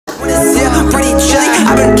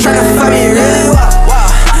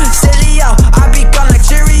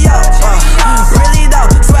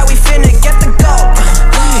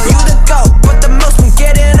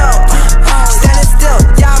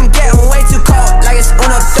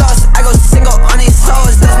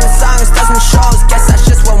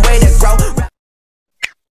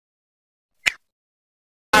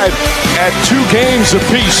threes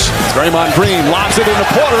apiece. Draymond Green lobs it into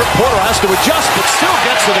Porter. Porter has to adjust, but still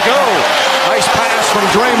gets it to go. Nice pass from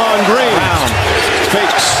Draymond Green. Brown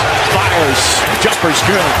fakes, fires, jumper's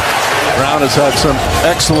good. Brown has had some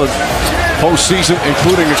excellent postseason,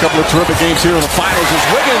 including a couple of terrific games here in the finals as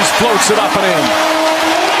Wiggins floats it up and in.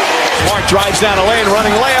 Smart drives down a lane,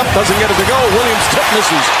 running layup, doesn't get it to go. Williams tip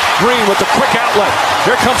misses. Green with the quick outlet.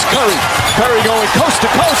 Here comes Curry. Curry going coast to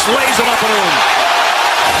coast, lays it up and in.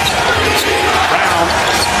 Brown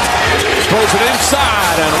throws it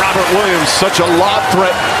inside, and Robert Williams, such a lob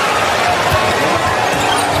threat.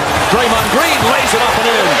 Draymond Green lays it up and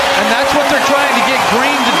in. And that's what they're trying to get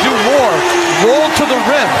Green to do more. Roll to the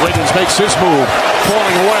rim. Wiggins makes his move.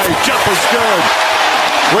 Falling away. Jumper's good.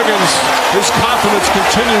 Wiggins, his confidence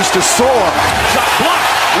continues to soar. Shot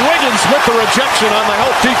blocked. Wiggins with the rejection on the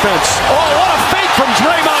help defense. Oh, what a fake from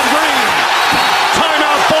Draymond Green.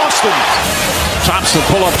 Timeout Boston. Thompson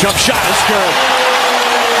pull-up jump shot is good.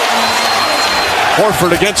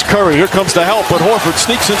 Horford against Curry. Here comes the help, but Horford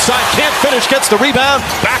sneaks inside. Can't finish. Gets the rebound.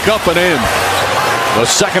 Back up and in. The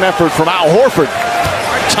second effort from Al Horford.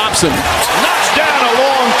 Thompson knocks down a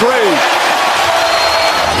long three.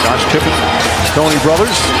 Josh Tippett, Stoney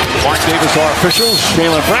brothers, Mark Davis, our officials.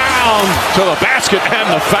 Jaylen Brown to the basket and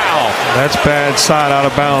the foul. That's bad side out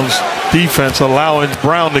of bounds defense, allowing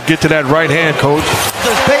Brown to get to that right hand, coach.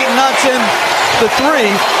 Does Peyton knocks in the three.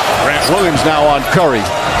 Grant Williams now on Curry.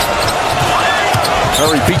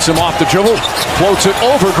 Curry beats him off the dribble, floats it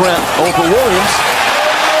over Grant, over Williams,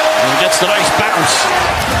 and gets the nice bounce.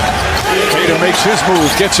 Tatum makes his move,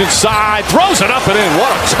 gets inside, throws it up and in.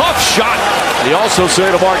 What a tough shot. He also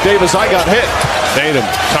said to Mark Davis, I got hit. Tatum,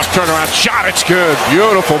 tough turnaround shot, it's good.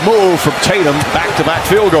 Beautiful move from Tatum, back-to-back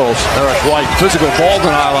field goals. Eric White, physical ball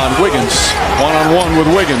denial on Wiggins. One-on-one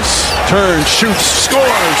with Wiggins. Turns, shoots,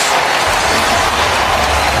 scores.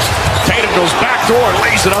 Tatum goes backdoor and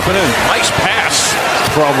lays it up and in. Nice pass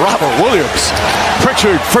from Robert Williams.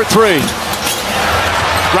 Pritchard for three.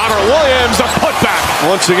 Robert Williams, the putback.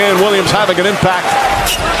 Once again, Williams having an impact.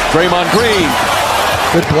 Draymond Green.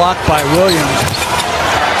 Good block by Williams.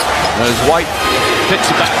 As White picks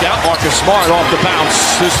it back out, Marcus Smart off the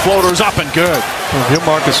bounce. His floater's up and good. Well, you're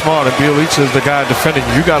Marcus Smart, and Bielitsa is the guy defending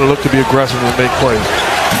you. You got to look to be aggressive and make plays.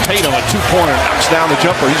 Tatum, a two-pointer, knocks down the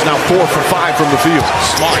jumper. He's now 4 for 5 from the field.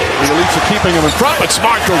 Smart, Bielitsa keeping him in front, but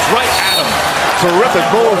Smart goes right at him. Terrific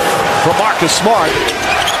move from Marcus Smart.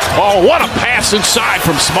 Oh, what a pass inside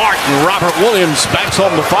from Smart. And Robert Williams backs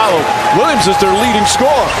home the follow. Williams is their leading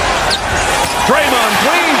scorer. Draymond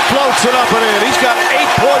Green floats it up and in. He's got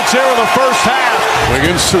 8 points here in the first half.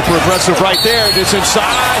 Wiggins super aggressive right there. Gets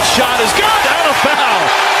inside. Shot is good. And a foul.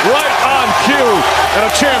 Right on cue. And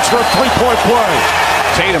a chance for a three-point play.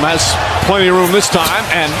 Tatum has plenty of room this time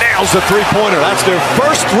and nails the three-pointer. That's their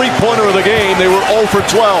first three-pointer of the game. They were 0 for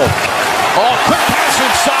 12. Oh, quick pass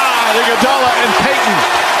inside. Iguodala and Peyton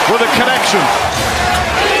with a connection.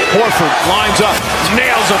 Horford lines up,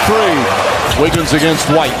 nails a three. Wiggins against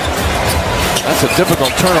White. That's a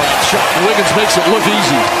difficult turnaround shot. Wiggins makes it look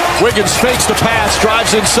easy. Wiggins fakes the pass,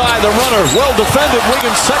 drives inside the runner. Well defended.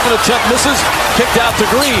 Wiggins' second attempt misses. Kicked out to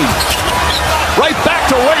Green. Right back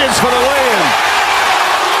to Wiggins for the lay-in.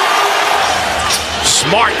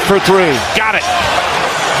 Smart for three. Got it.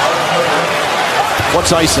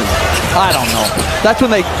 What's Isang? I don't know. That's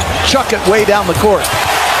when they chuck it way down the court.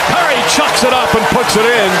 Curry chucks it up and puts it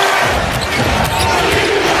in.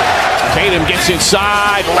 Tatum gets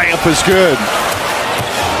inside. Layup is good.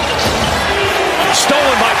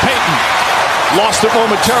 Stolen by Peyton. Lost it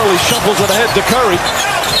momentarily. Shuffles it ahead to Curry.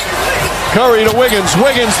 Curry to Wiggins.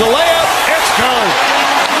 Wiggins the layup. It's good.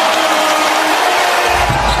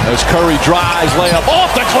 As Curry drives, layup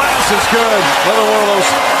off the glass is good. Another one of those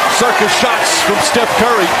circus shots from Steph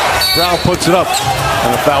Curry. Brown puts it up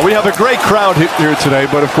and a foul. We have a great crowd here today,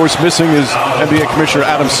 but of course missing is NBA Commissioner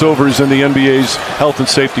Adam Silver's and the NBA's health and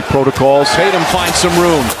safety protocols. Tatum finds some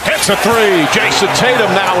room. Hits a three. Jason Tatum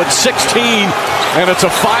now at 16, and it's a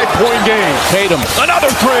 5-point game. Tatum, another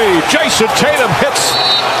three. Jason Tatum hits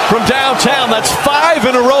from downtown. That's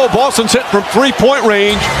 5 in a row. Boston's hit from 3-point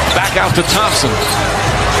range. Back out to Thompson.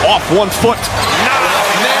 Off 1 foot.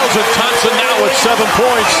 Nails it. Thompson now with 7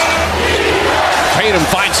 points. Tatum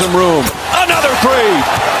finds some room. Another three.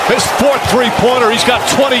 His 4th three-pointer. He's got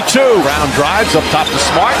 22. Brown drives up top to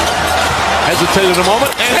Smart. Hesitated a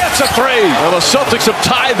moment and hits a three. Well, the Celtics have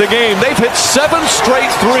tied the game. They've hit 7 straight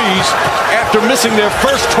threes after missing their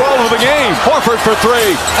first 12 of the game. Horford for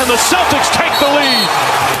three, and the Celtics take the lead.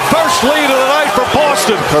 First lead of the night for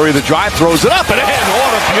Boston. Curry the drive, throws it up and in.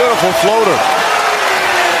 What a beautiful floater.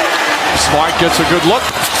 Smart gets a good look.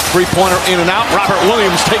 Three-pointer in and out. Robert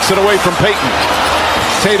Williams takes it away from Payton.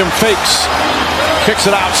 Tatum fakes. Kicks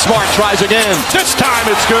it out. Smart tries again. This time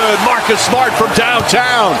it's good. Marcus Smart from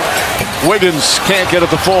downtown. Wiggins can't get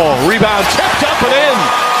it to fall. Rebound tipped up and in.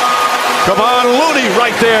 Come on, Looney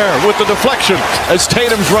right there with the deflection as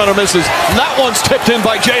Tatum's runner misses. And that one's tipped in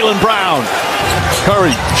by Jaylen Brown.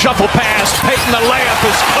 Curry, shuffle pass. Payton, the layup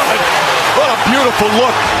is good. What a beautiful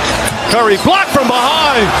look. Curry blocked from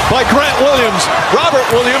behind by Grant Williams. Robert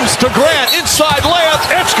Williams to Grant. Inside layup.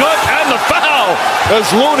 It's good. And the foul as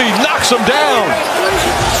Looney knocks him down.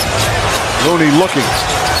 Looney looking.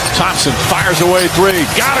 Thompson fires away three.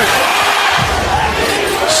 Got it.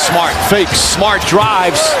 Smart fakes. Smart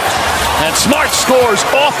drives. And Smart scores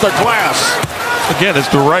off the glass. Again,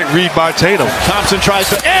 it's the right read by Tatum. Thompson tries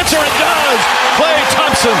to answer and does. Klay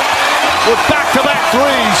Thompson with back-to-back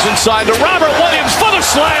threes inside to Robert Williams for the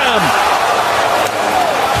slam.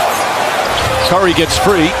 Curry gets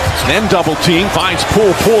free, then double team, finds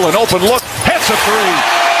Poole, an open look, hits a three.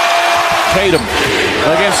 Tatum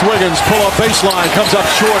against Wiggins, pull up baseline, comes up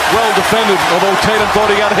short, well defended, although Tatum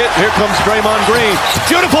thought he got hit. Here comes Draymond Green.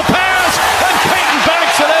 Beautiful pass, and Payton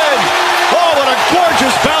banks it in. Oh, what a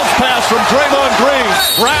gorgeous bounce pass from Draymond Green.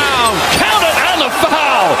 Brown, count it, and the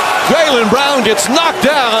foul. Jaylen Brown gets knocked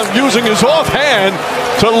down using his offhand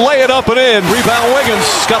to lay it up and in. Rebound Wiggins,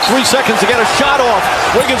 got 3 seconds to get a shot off.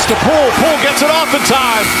 Wiggins to Poole, Poole gets it off in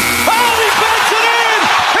time. Oh, he banks it in!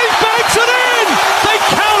 He banks it in! They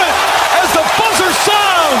count it as the buzzer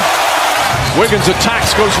sounds. Wiggins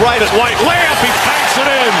attacks, goes right at White. Layup, he banks it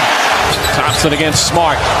in. Thompson against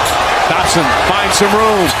Smart. Thompson finds some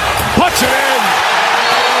room, puts it in.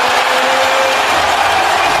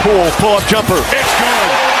 Poole, pull-up jumper. It's good.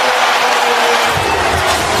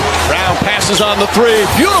 Brown passes on the three.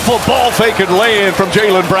 Beautiful ball fake and lay-in from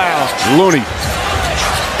Jaylen Brown. Looney.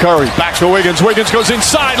 Curry back to Wiggins. Wiggins goes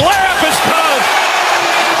inside. Layup is good.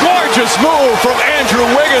 Gorgeous move from Andrew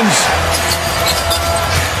Wiggins.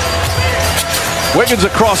 Wiggins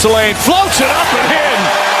across the lane. Floats it up and in.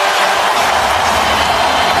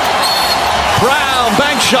 Brown,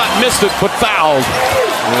 bank shot, missed it, but fouled.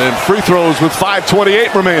 And free throws with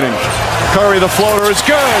 5:28 remaining. Curry, the floater is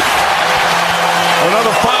good.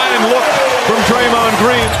 Another fine look from Draymond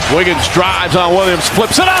Green. Wiggins drives on Williams,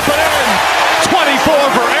 flips it up and in. 24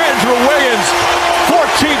 for Andrew Wiggins.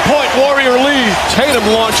 14-point Warrior lead. Tatum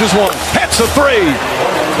launches one, hits a three.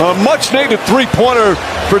 A much-needed three-pointer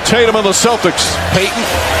for Tatum and the Celtics. Payton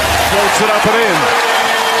floats it up and in.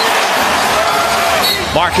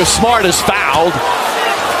 Marcus Smart is fouled.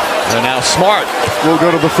 And now Smart will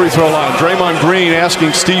go to the free throw line. Draymond Green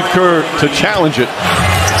asking Steve Kerr to challenge it.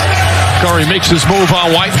 Curry makes his move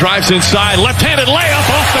on White, drives inside, left-handed layup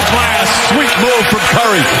off the glass. Sweet move from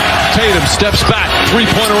Curry. Tatum steps back,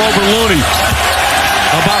 three-pointer over Looney.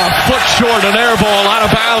 About a foot short, an air ball, out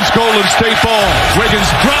of bounds, Golden State ball. Wiggins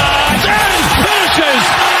drives and finishes!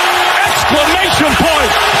 Exclamation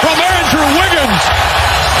point from Andrew Wiggins!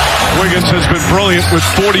 Wiggins has been brilliant with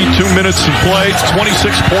 42 minutes of play,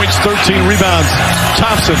 26 points, 13 rebounds.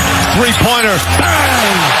 Thompson, three-pointer,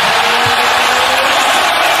 bang!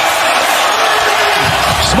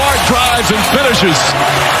 Smart drives and finishes.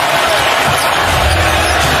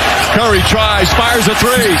 Curry tries, fires a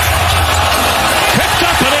three. Picked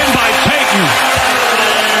up and in by Payton.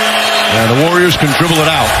 And the Warriors can dribble it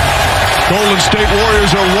out. Golden State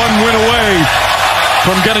Warriors are one win away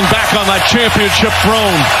from getting back on that championship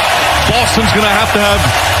throne. Boston's going to have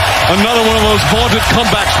another one of those vaunted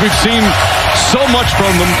comebacks we've seen so much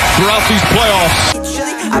from them throughout these playoffs.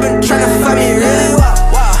 I've been trying to find me really well.